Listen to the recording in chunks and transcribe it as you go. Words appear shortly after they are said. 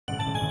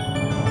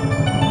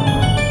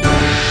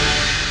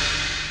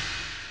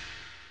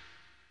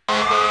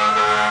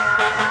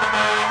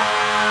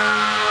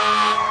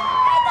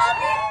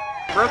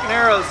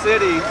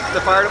City,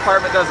 the fire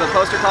department does a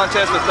poster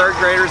contest with 3rd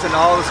graders in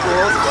all the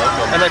schools,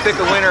 and they pick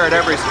a winner at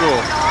every school.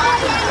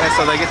 And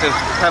so they get to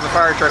have a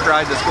fire truck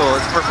ride to school.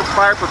 It's for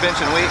Fire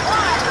Prevention Week.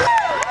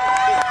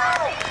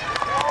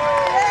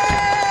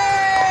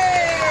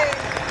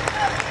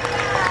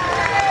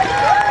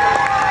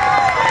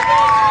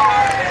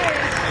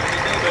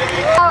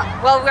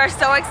 Well, we're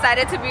so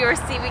excited to be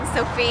receiving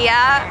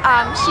Sofia.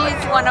 She's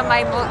one of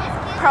my most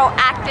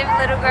proactive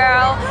little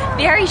girl,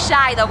 very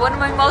shy though, one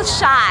of my most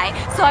shy.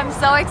 So I'm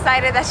so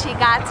excited that she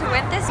got to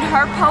win this.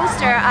 Her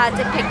poster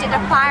depicted a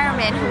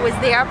fireman who was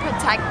there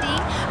protecting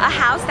a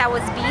house that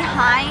was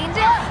behind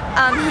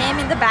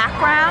him in the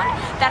background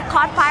that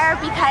caught fire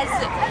because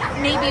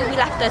maybe we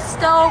left the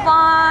stove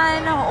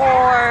on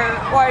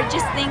or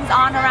just things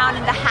on around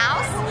in the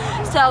house.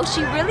 So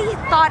she really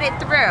thought it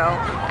through,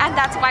 and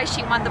that's why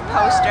she won the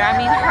poster. I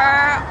mean,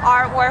 her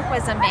artwork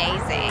was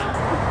amazing.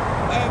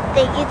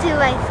 Thank you to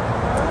my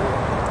school,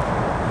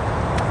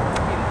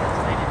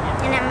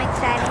 and I'm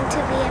excited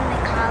to be in